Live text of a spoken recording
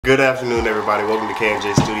Good afternoon, everybody. Welcome to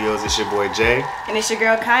KMJ Studios. It's your boy Jay. And it's your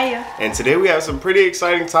girl Kaya. And today we have some pretty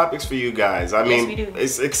exciting topics for you guys. I mean, we do.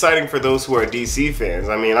 It's exciting for those who are DC fans.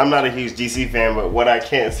 I mean, I'm not a huge DC fan, but what I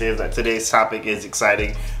can say is that today's topic is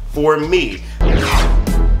exciting for me.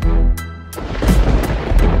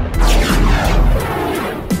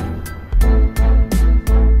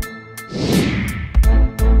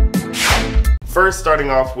 First, starting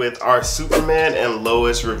off with our Superman and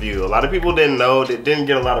Lois review. A lot of people didn't know, that didn't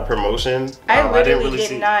get a lot of promotion. I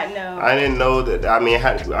didn't not know. I didn't know that. I mean,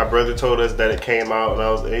 our brother told us that it came out,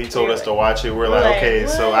 and he told us to watch it. We're like, okay,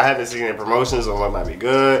 what? So I haven't seen any promotions, so it might be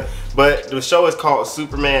good. But the show is called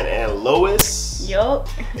Superman and Lois. Yup.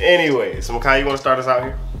 Anyway, so Makai, you want to start us out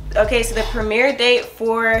here? Okay, so the premiere date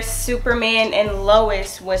for Superman and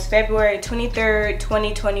Lois was February 23rd,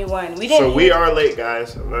 2021. We are late,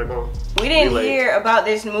 guys. We didn't hear about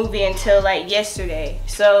this movie until like yesterday.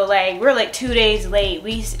 So like we're like 2 days late.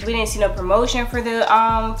 We didn't see no promotion for the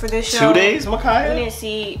show. 2 days, Makai? We didn't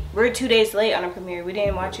see. We're 2 days late on the premiere. We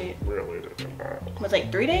didn't watch it. Really? It was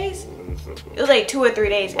like 3 days? It was like 2 or 3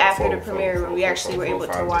 days after the premiere when we actually were able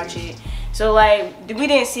to watch it. So like we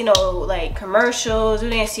didn't see no like commercials, we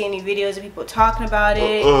didn't see any videos of people talking about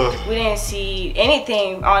it, we didn't see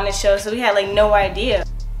anything on the show, so we had like no idea.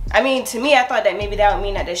 I mean, to me, I thought that maybe that would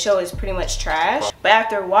mean that the show is pretty much trash. But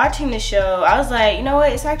after watching the show, I was like, you know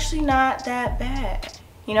what, it's actually not that bad.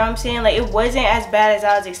 You know what I'm saying? Like, it wasn't as bad as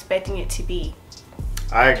I was expecting it to be.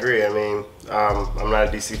 I agree. I mean, I'm not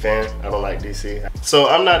a DC fan. I don't like DC. So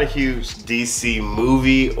I'm not a huge DC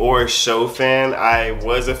movie or show fan. I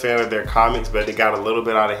was a fan of their comics, but it got a little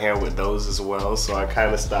bit out of hand with those as well. So I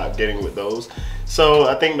kind of stopped getting with those. So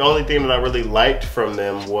I think the only thing that I really liked from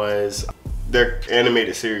them was their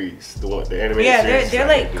animated series. The animated series. They're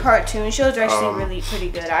like cartoon shows. They're actually really pretty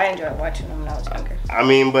good. I enjoyed watching them when I was younger. I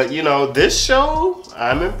mean, but you know, this show,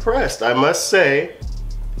 I'm impressed. I must say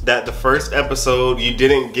that the first episode, you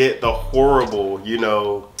didn't get the horrible, you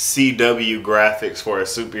know, CW graphics for a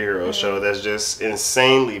superhero show that's just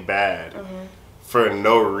insanely bad for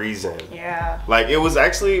no reason. Yeah. Like, it was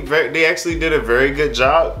actually, they actually did a very good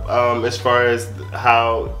job as far as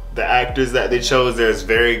how the actors that they chose. There's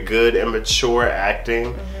very good and mature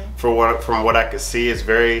acting from what I could see. It's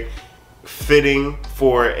very fitting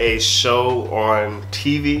for a show on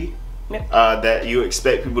TV. That you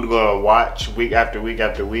expect people to go and watch week after week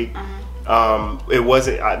after week. It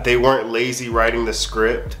wasn't. They weren't lazy writing the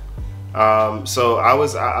script. So I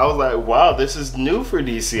was like, wow, this is new for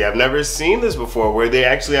DC. I've never seen this before, where they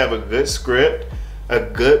actually have a good script, a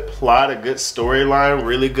good plot, a good storyline,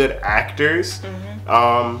 really good actors.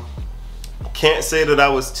 Can't say that I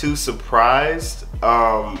was too surprised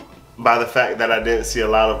by the fact that I didn't see a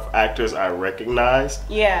lot of actors I recognized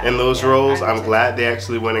in those roles. I'm glad they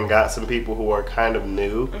actually went and got some people who are kind of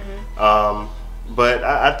new. But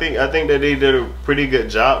I think that they did a pretty good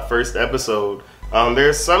job first episode.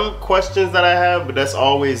 There's some questions that I have, but that's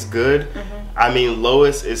always good. I mean,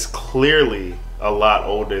 Lois is clearly a lot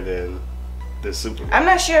older than the Superman. I'm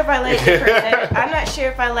not sure if I like the I'm not sure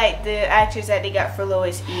if I like the actress that they got for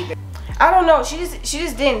Lois either. I don't know. She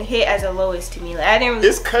just didn't hit as a Lois to me. Like, I didn't really.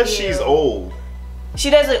 It's because she's old.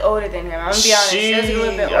 She does look older than him. I'm gonna be honest. She does look a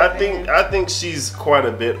little bit older than him. I think she's quite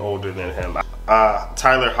a bit older than him.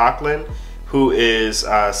 Tyler Hoechlin, who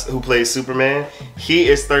plays Superman, he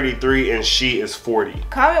is 33 and she is 40.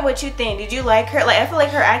 Comment what you think. Did you like her? Like, I feel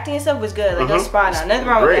like her acting and stuff was good. Like, it was spot on. Nothing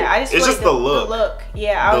wrong with that. I just feel it's like just the look. The look.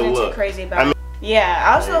 Yeah, I wasn't too crazy about it. Yeah,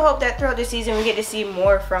 I also hope that throughout the season we get to see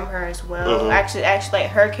more from her as well. Actually, like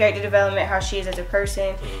her character development, how she is as a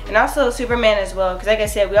person, and also Superman as well. Because like I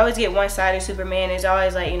said, we always get one side of Superman. Is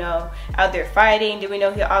always like, you know, out there fighting. Then we know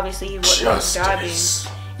what his job is.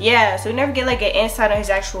 Yeah, so we never get like an insight on his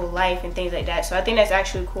actual life and things like that. So I think that's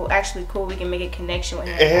actually cool. We can make a connection with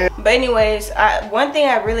him. But anyways, one thing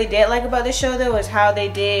I really did like about the show though was how they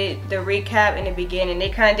did the recap in the beginning. They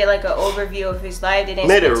kind of did like an overview of his life. They didn't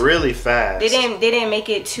made it really fast. They didn't make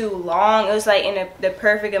it too long. It was like in the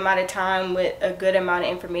perfect amount of time with a good amount of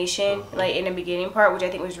information, like in the beginning part, which I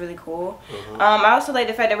think was really cool. I also like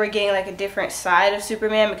the fact that we're getting like a different side of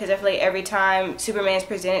Superman, because I feel like every time Superman's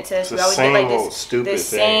presented to us, we always get like this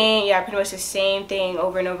pretty much the same thing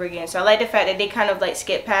over and over again. So I like the fact that they kind of like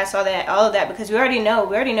skip past all of that, because we already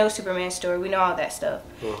know Superman's story. We know all that stuff.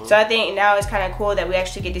 So I think now it's kind of cool that we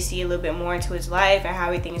actually get to see a little bit more into his life and how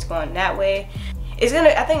everything is going that way. It's gonna.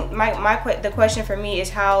 I think the question for me is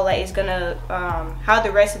how like it's gonna how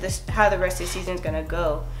the rest of the season is gonna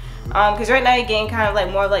go. Because right now you're getting kind of like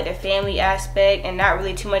more of like the family aspect and not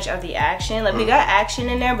really too much of the action. Like we got action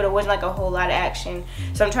in there, but it wasn't like a whole lot of action.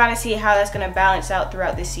 So I'm trying to see how that's gonna balance out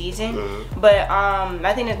throughout the season. But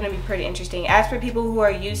I think it's gonna be pretty interesting. As for people who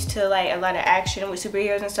are used to like a lot of action with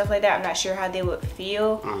superheroes and stuff like that, I'm not sure how they would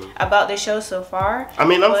feel about the show so far. I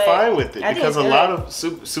mean, I'm fine with it because a lot of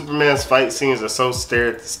Superman's fight scenes are so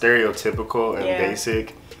stereotypical and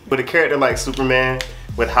basic. But a character like Superman,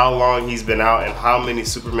 with how long he's been out and how many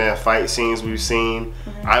Superman fight scenes we've seen,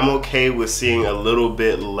 I'm okay with seeing a little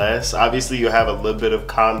bit less. Obviously, you'll have a little bit of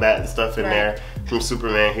combat and stuff in there from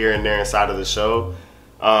Superman here and there inside of the show,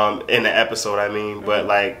 in the episode, I mean. But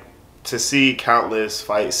like, to see countless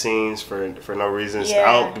fight scenes for no reason,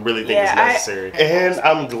 I don't really think it's necessary. And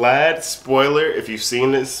I'm glad, spoiler, if you've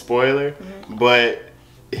seen this, spoiler, but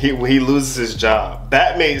he loses his job.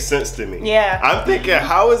 That made sense to me. I'm thinking,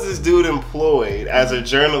 how is this dude employed as a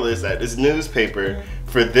journalist at this newspaper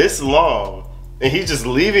for this long, and he's just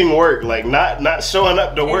leaving work, like not showing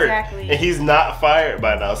up to work, and he's not fired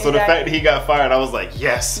by now. So the fact that he got fired, I was like,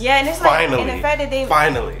 yes, and it's finally, like, and the fact that they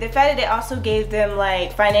the fact that they also gave them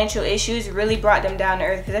like financial issues really brought them down to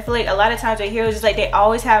earth. Because I feel like a lot of times with heroes, it's like they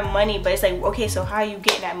always have money, but it's like, okay, so how are you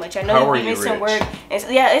getting that much? I know you're missing work. And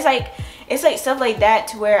it's like stuff like that,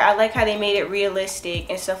 to where I like how they made it realistic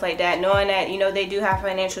and stuff like that, knowing that, you know, they do have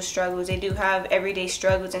financial struggles, they do have everyday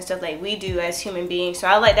struggles and stuff like we do as human beings. So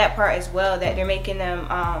I like that part as well, that they're making them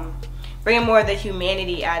bringing more of the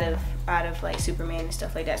humanity out of like Superman and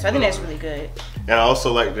stuff like that. So I think that's really good. And I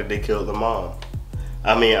also like that they killed the mom.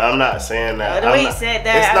 I mean, I'm not saying that. The way you said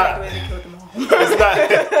that, I like the way they killed the mom. It's not.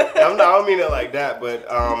 I don't mean it like that, but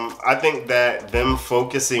I think that them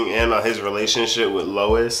focusing in on his relationship with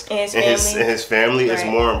Lois and his family is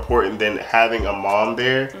more important than having a mom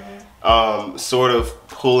there. Sort of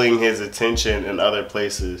pulling his attention in other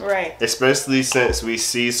places, especially since we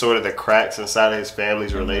see sort of the cracks inside of his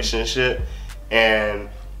family's relationship, and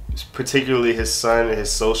particularly his son and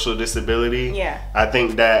his social disability. I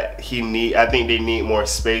think that they need more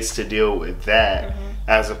space to deal with that,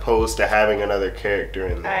 as opposed to having another character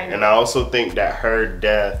in there. And I also think that her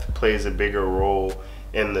death plays a bigger role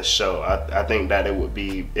in the show. I think that it would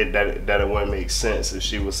be that it wouldn't make sense if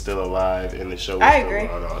she was still alive and the show was still going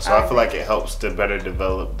on. So I feel like it helps to better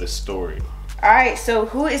develop the story. Alright, so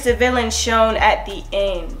who is the villain shown at the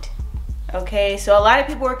end? Okay, so a lot of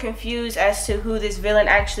people were confused as to who this villain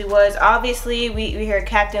actually was. Obviously, we hear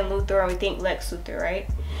Captain Luthor and we think Lex Luthor, right?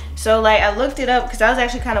 So like, I looked it up because I was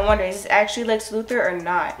actually kind of wondering, is this actually Lex Luthor or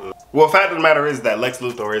not? Well, the fact of the matter is that Lex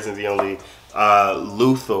Luthor isn't the only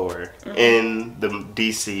Luthor in the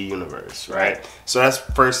DC universe, right? So that's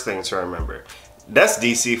first thing to remember. That's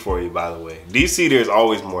DC for you, by the way. DC, there's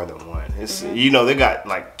always more than one. It's you know, they got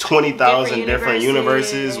like 20,000 different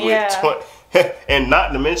universes with and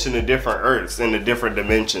not to mention the different Earths and the different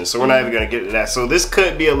dimensions. So we're not even gonna get to that. So this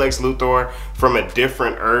could be a Lex Luthor from a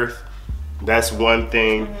different Earth. That's one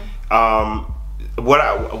thing.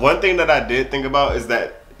 One thing that I did think about is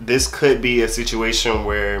that this could be a situation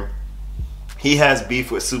where he has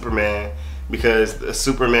beef with Superman because the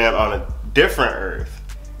Superman on a different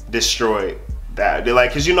Earth destroyed that. They're like,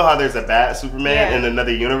 because you know how there's a bad Superman in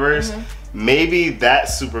another universe? Maybe that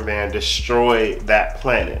Superman destroyed that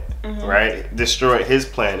planet, right? Destroyed his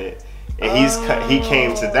planet. And he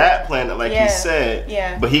came to that planet, like he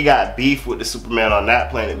said, but he got beef with the Superman on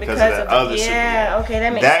that planet because of that other Superman. Okay,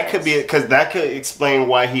 that makes sense. Could be, because that could explain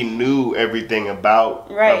why he knew everything about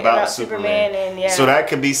Superman. And, so that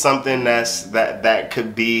could be something that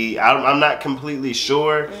could be. I'm not completely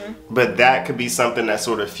sure, but that could be something that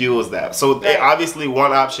sort of fuels that. So obviously,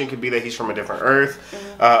 one option could be that he's from a different Earth.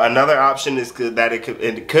 Another option is that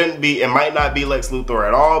it might not be Lex Luthor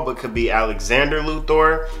at all, but could be Alexander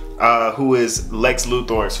Luthor. Who is Lex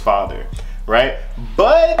Luthor's father, right?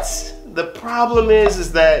 But the problem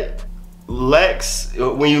is that Lex,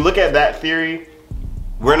 when you look at that theory,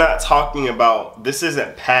 we're not talking about, this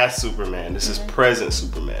isn't past Superman, this is present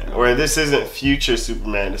Superman. Or this isn't future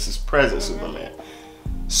Superman, this is present Superman.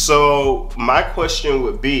 So my question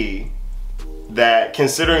would be that,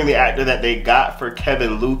 considering the actor that they got for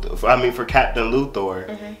Captain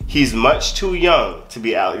Luthor, he's much too young to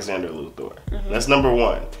be Alexander Luthor. That's number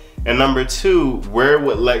one. And number two, where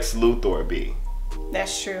would Lex Luthor be?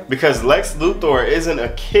 That's true. Because Lex Luthor isn't a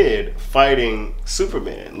kid fighting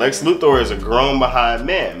Superman. Lex Luthor is a grown behind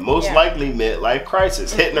man, most likely midlife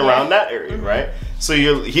crisis, hitting around that area, right? So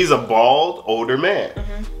he's a bald, older man.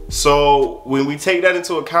 So when we take that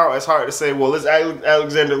into account, it's hard to say, well, it's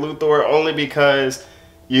Alexander Luthor, only because,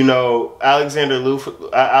 you know, Alexander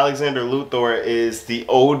Luthor is the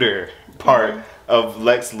older part of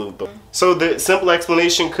Lex Luthor. So the simple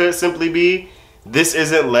explanation could simply be, this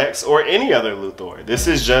isn't Lex or any other Luthor. This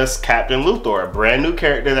is just Captain Luthor, a brand new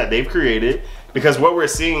character that they've created. Because what we're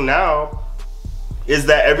seeing now is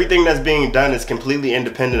that everything that's being done is completely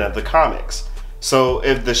independent of the comics. So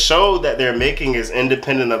if the show that they're making is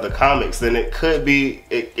independent of the comics, then it could be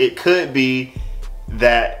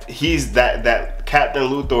that that Captain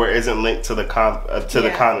Luthor isn't linked to the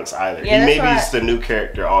comics either. Yeah, he may be just a new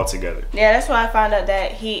character altogether. Yeah, that's why I found out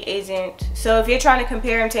that he isn't. So if you're trying to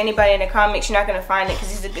compare him to anybody in the comics, you're not going to find it,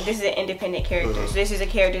 because this is an independent character. So this is a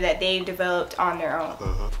character that they've developed on their own.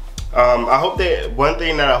 I hope one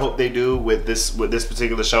thing that I hope they do with this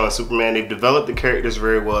particular show on Superman, they've developed the characters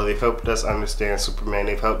very well. They've helped us understand Superman.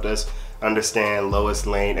 They've helped us understand Lois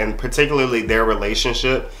Lane, and particularly their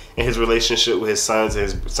relationship and his relationship with his sons, and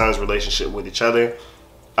his sons' relationship with each other.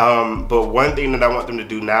 But one thing that I want them to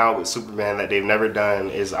do now with Superman that they've never done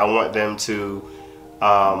is I want them to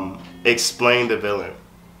explain the villain.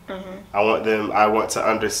 I want to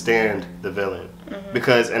understand the villain.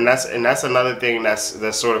 Because that's another thing that's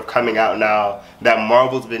sort of coming out now that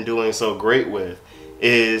Marvel's been doing so great with,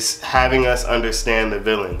 is having us understand the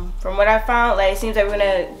villain. From what I found, like, it seems like we're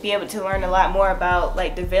gonna be able to learn a lot more about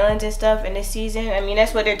like the villains and stuff in this season. I mean,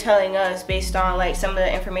 that's what they're telling us based on like some of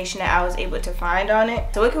the information that I was able to find on it.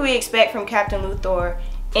 So what can we expect from Captain Luthor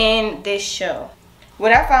in this show?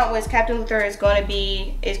 What I found was Captain Luthor is going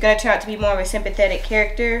to turn out to be more of a sympathetic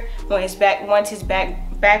character once his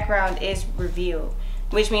background is revealed,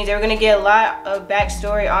 which means that we're going to get a lot of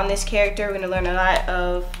backstory on this character. We're going to learn a lot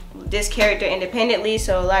of this character independently,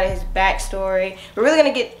 so a lot of his backstory. We're really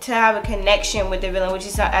going to get to have a connection with the villain, which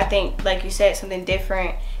is, I think, like you said, something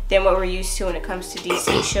different than what we're used to when it comes to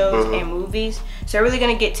DC shows and movies. So we're really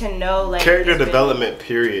going to get to know like character development,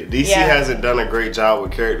 period. DC hasn't done a great job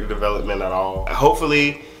with character development at all.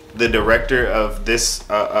 Hopefully the director of this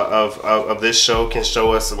of this show can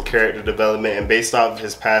show us some character development, and based off of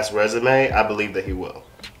his past resume, I believe that he will.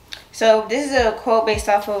 So this is a quote based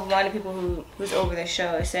off of one of the people who's over the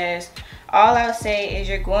show. It says, "All I'll say is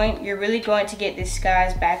you're really going to get this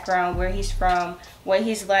guy's background, where he's from, what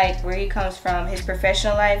he's like, where he comes from, his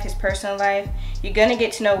professional life, his personal life. You're gonna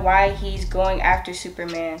get to know why he's going after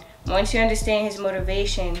Superman. Once you understand his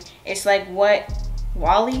motivation, it's like what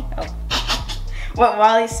Wally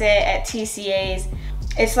said at TCA's.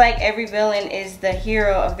 It's like every villain is the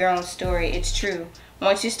hero of their own story. It's true.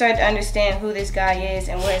 Once you start to understand who this guy is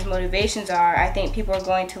and what his motivations are, I think people are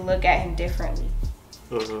going to look at him differently."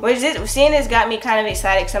 Seeing this got me kind of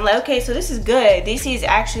excited, because I'm like, okay, so this is good. DC is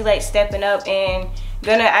actually like stepping up and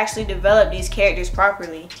gonna actually develop these characters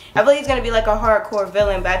properly. I believe he's gonna be like a hardcore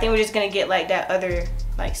villain, but I think we're just gonna get like that other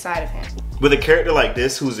like side of him. With a character like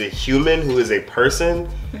this, who's a human, who is a person,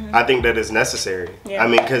 I think that is necessary. I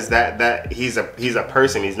mean, because that he's a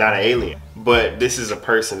person, he's not an alien. But this is a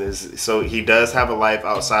person, so he does have a life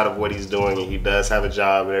outside of what he's doing, and he does have a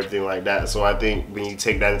job and everything like that. So I think when you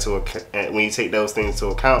take that into account, when you take those things into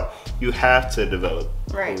account, you have to develop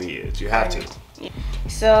who he is. You have to.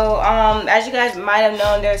 So as you guys might have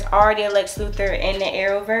known, there's already a Lex Luthor in the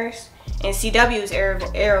Arrowverse, in CW's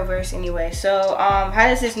Arrowverse anyway. So how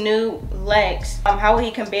does this new Lex, how will he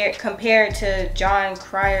compare to John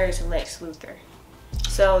Cryer's Lex Luthor?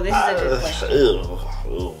 So this is a good question.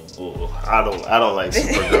 I don't like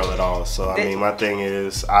Supergirl at all. So I mean, my thing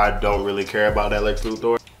is, I don't really care about that Lex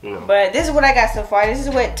Luthor. You know. But this is what I got so far. This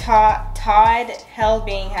is what Todd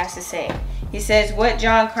Helbing has to say. He says, "What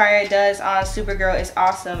John Cryer does on Supergirl is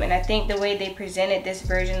awesome, and I think the way they presented this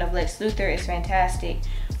version of Lex Luthor is fantastic.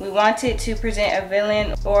 We wanted to present a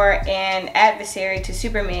villain or an adversary to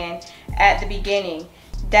Superman at the beginning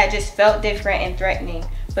that just felt different and threatening,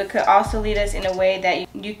 but could also lead us in a way that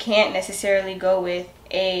you can't necessarily go with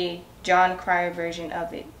a John Cryer version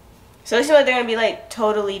of it." So it seems like they're going to be like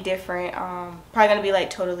totally different, probably going to be like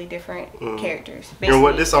totally different characters. Basically. And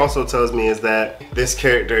what this also tells me is that this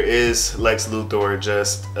character is Lex Luthor,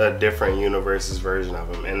 just a different universe's version of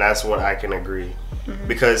him. And that's what I can agree.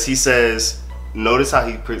 Because he says, notice how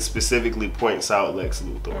he specifically points out Lex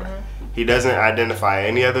Luthor. He doesn't identify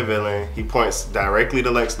any other villain. He points directly to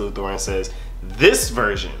Lex Luthor and says, this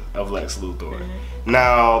version of Lex Luthor.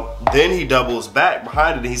 Now, then he doubles back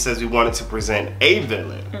behind it and he says we wanted to present a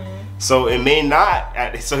villain. So it may not,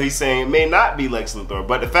 so he's saying it may not be Lex Luthor,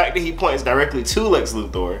 but the fact that he points directly to Lex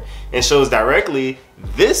Luthor and shows directly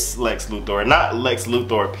this Lex Luthor, not Lex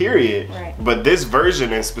Luthor period, but this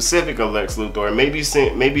version in specific of Lex Luthor,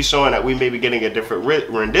 maybe showing that we may be getting a different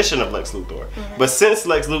rendition of Lex Luthor. But since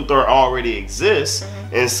Lex Luthor already exists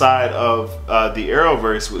inside of the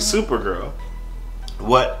Arrowverse with Supergirl,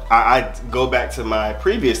 what I go back to my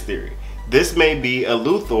previous theory, this may be a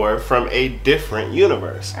Luthor from a different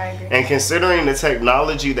universe. I agree. And considering the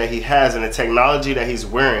technology that he has and the technology that he's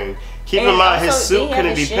wearing, keep in mind his suit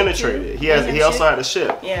couldn't be penetrated. He also had a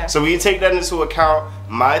ship. Yeah. So when you take that into account,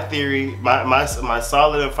 my theory, my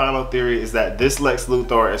solid and final theory is that this Lex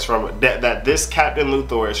Luthor is from that this Captain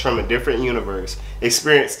Luthor is from a different universe.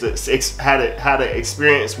 Had an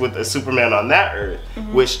experience with a Superman on that Earth,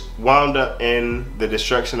 which wound up in the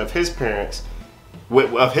destruction of his parents,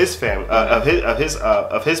 of his family,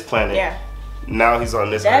 of his planet. Yeah. Now he's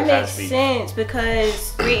on this. That makes sense,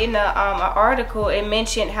 because reading an article, it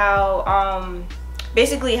mentioned how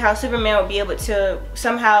basically how Superman would be able to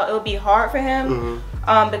somehow, it would be hard for him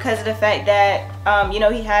because of the fact that you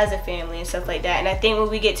know, he has a family and stuff like that. And I think when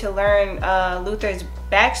we get to learn Luthor's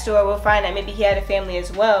backstory, we'll find that maybe he had a family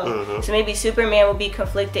as well. So maybe Superman will be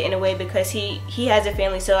conflicted in a way because he has a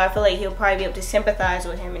family. So I feel like he'll probably be able to sympathize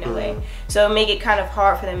with him in a way. So it'll make it kind of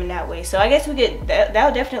hard for them in that way. So I guess we get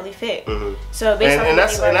that'll definitely fit. So based on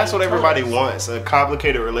that's what everybody wants, a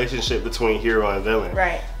complicated relationship between hero and villain.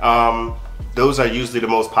 Right. Those are usually the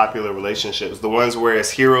most popular relationships. The ones where it's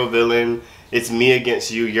hero villain. It's me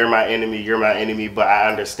against you, you're my enemy, but I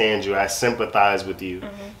understand you, I sympathize with you.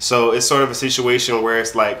 So it's sort of a situation where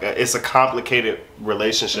it's like, it's a complicated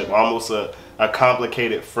relationship, almost a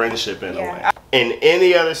complicated friendship in a way. In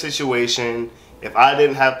any other situation, if I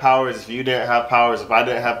didn't have powers, if you didn't have powers, if I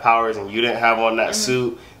didn't have powers and you didn't have on that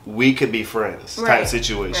suit, we could be friends type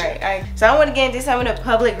situation. Right. So I want to get into some of the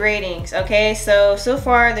public ratings. Okay, so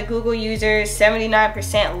far the Google users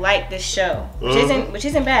 79% like this show, which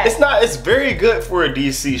isn't bad. It's not. It's very good for a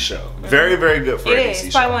DC show. Very good for a DC show. It is.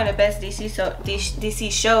 It's probably one of the best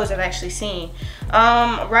DC shows I've actually seen.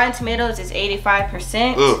 Rotten Tomatoes is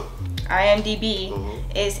 85%.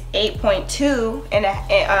 IMDb is 8.2 and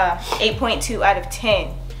 8.2 out of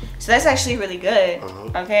 10. So that's actually really good.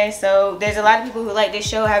 Okay, so there's a lot of people who like this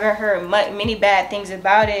show. Haven't heard many bad things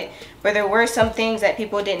about it, but there were some things that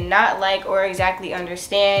people did not like or exactly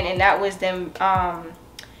understand, and that was them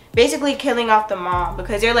basically killing off the mom,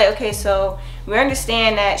 because they're like, okay, so we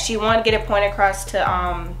understand that she wanted to get a point across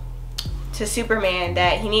to Superman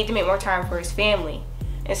that he needed to make more time for his family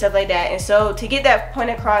and stuff like that. And so to get that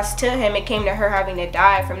point across to him, it came to her having to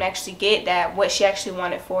die from actually get that what she actually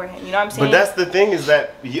wanted for him. You know what I'm saying? But that's the thing, is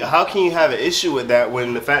that how can you have an issue with that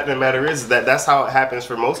when the fact of the matter is that that's how it happens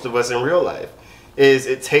for most of us in real life. Is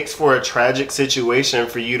it takes for a tragic situation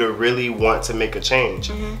for you to really want to make a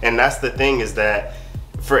change. And that's the thing, is that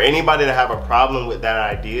for anybody to have a problem with that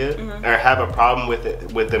idea or have a problem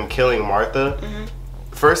with them killing Martha,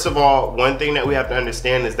 first of all, one thing that we have to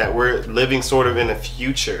understand is that we're living sort of in the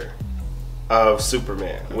future of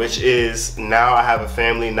Superman, which is, now I have a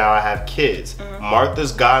family, now I have kids.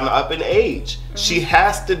 Martha's gotten up in age. She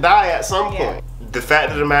has to die at some point. The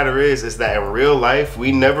fact of the matter is that in real life,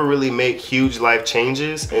 we never really make huge life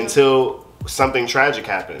changes until something tragic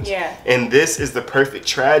happens. And this is the perfect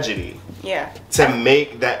tragedy to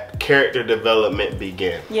make that character development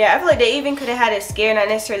begin. I feel like they even could have had it scare, not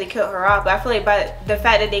necessarily kill her off, but I feel like by the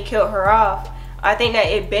fact that they killed her off, I think that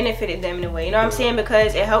it benefited them in a way, you know what I'm saying?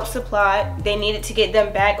 Because it helps the plot. They needed to get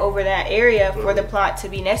them back over that area for the plot to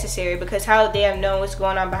be necessary, because how would they have known what's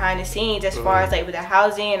going on behind the scenes as far as like with the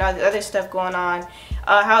housing and all the other stuff going on?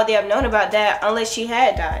 How would they have known about that unless she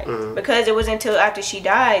had died? Because it wasn't until after she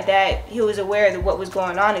died that he was aware of what was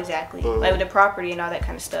going on exactly, like with the property and all that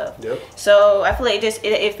kind of stuff. So I feel like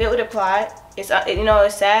it fit with the plot. It's you know,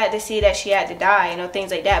 it's sad to see that she had to die, you know, things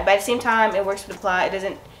like that. But at the same time, it works with the plot. It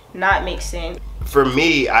doesn't not make sense. For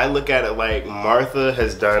me, I look at it like Martha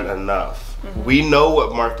has done enough. We know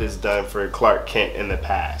what Martha's done for Clark Kent in the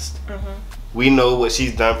past. We know what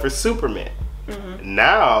she's done for Superman.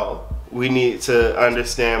 Now we need to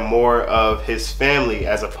understand more of his family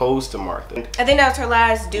as opposed to Martha. I think that was her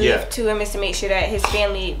last duty to him, is to make sure that his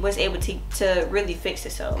family was able to really fix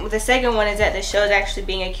itself. The second one is that the show is actually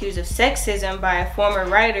being accused of sexism by a former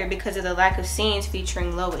writer because of the lack of scenes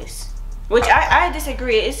featuring Lois. Which I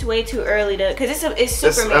disagree. It's way too early to, because it's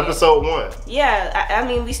Superman. It's episode 1. Yeah, I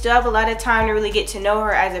mean, we still have a lot of time to really get to know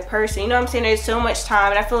her as a person. You know what I'm saying? There's so much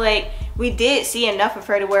time, and I feel like we did see enough of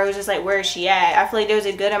her to where it was just like, where is she at? I feel like there was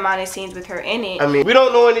a good amount of scenes with her in it. I mean, we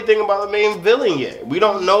don't know anything about the main villain yet. We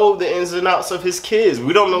don't know the ins and outs of his kids.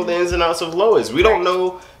 We don't know the ins and outs of Lois. We don't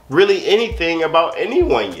know really anything about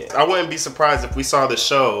anyone yet. I wouldn't be surprised if we saw the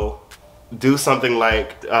show do something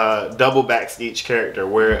like double backs each character,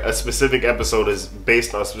 where a specific episode is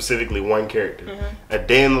based on specifically one character. A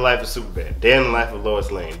day in the life of Superman, day in the life of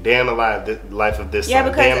Lois Lane, day in the life of this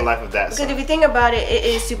son, day in the life of that son. Because if you think about it, it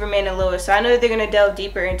is Superman and Lois, so I know that they're going to delve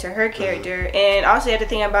deeper into her character, and also you have to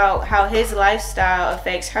think about how his lifestyle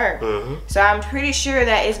affects her. So I'm pretty sure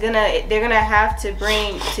that they're gonna have to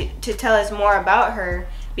bring to tell us more about her,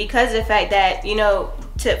 because of the fact that, you know,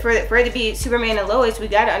 for it to be Superman and Lois, we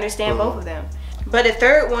got to understand both of them. But the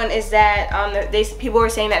third one is that people were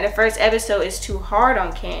saying that the first episode is too hard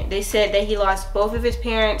on Kent. They said that he lost both of his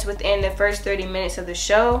parents within the first 30 minutes of the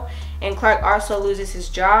show, and Clark also loses his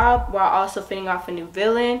job while also fending off a new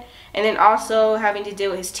villain, and then also having to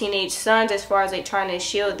deal with his teenage sons as far as like trying to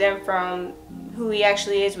shield them from who he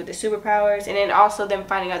actually is with the superpowers, and then also them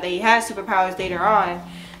finding out that he has superpowers later on.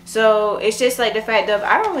 So it's just like the fact of,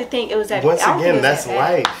 I don't really think it was that. Once again, that's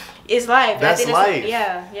life. It's life. That's life.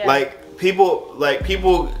 Yeah. Like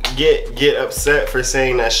people get upset for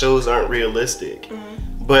saying that shows aren't realistic,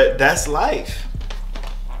 but that's life.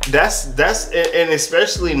 That's and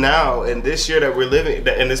especially now in this year that we're living,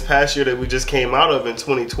 in this past year that we just came out of in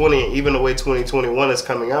 2020, and even the way 2021 is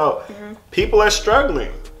coming out, people are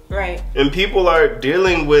struggling. Right. And people are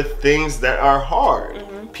dealing with things that are hard.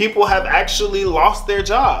 People have actually lost their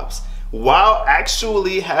jobs while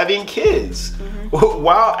actually having kids,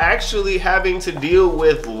 while actually having to deal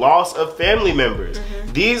with loss of family members.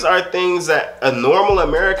 These are things that a normal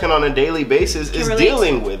American on a daily basis is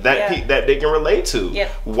dealing with, that they can relate to.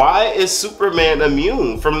 Why is Superman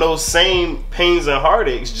immune from those same pains and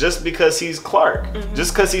heartaches just because he's Clark?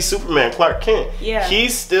 Just because he's Superman, Clark Kent.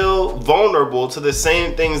 He's still vulnerable to the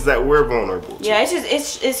same things that we're vulnerable to. Yeah,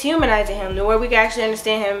 it's humanizing him, the way we can actually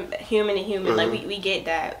understand him human to human. Like we get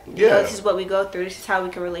that. You know, this is what we go through. This is how we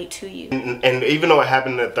can relate to you. And even though it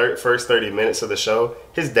happened in the first 30 minutes of the show,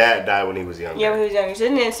 his dad died when he was younger. Yeah, when he was younger. So it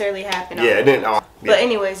didn't necessarily happen. Yeah, it didn't. But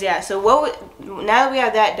anyways, yeah. So now that we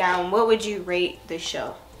have that down, what would you rate the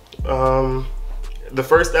show? The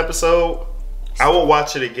first episode, I will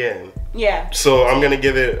watch it again. Yeah. So I'm gonna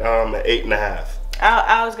give it an 8.5.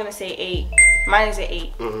 I was gonna say 8. Mine is an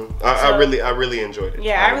 8. I really enjoyed it.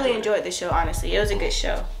 Yeah, I really enjoyed the show. Honestly, it was a good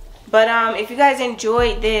show. But if you guys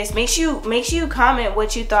enjoyed this, make sure you comment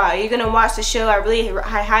what you thought. Are you gonna watch the show?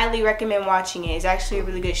 I highly recommend watching it. It's actually a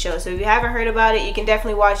really good show. So if you haven't heard about it, you can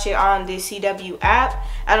definitely watch it on the CW app.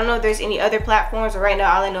 I don't know if there's any other platforms, but right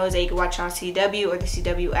now all I know is that you can watch it on CW or the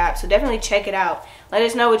CW app. So definitely check it out. Let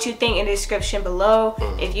us know what you think in the description below.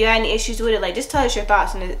 If you had any issues with it, like, just tell us your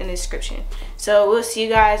thoughts in the description. So we'll see you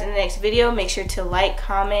guys in the next video. Make sure to like,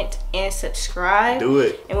 comment, and subscribe. Do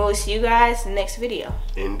it. And we'll see you guys in the next video.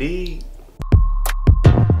 Indeed.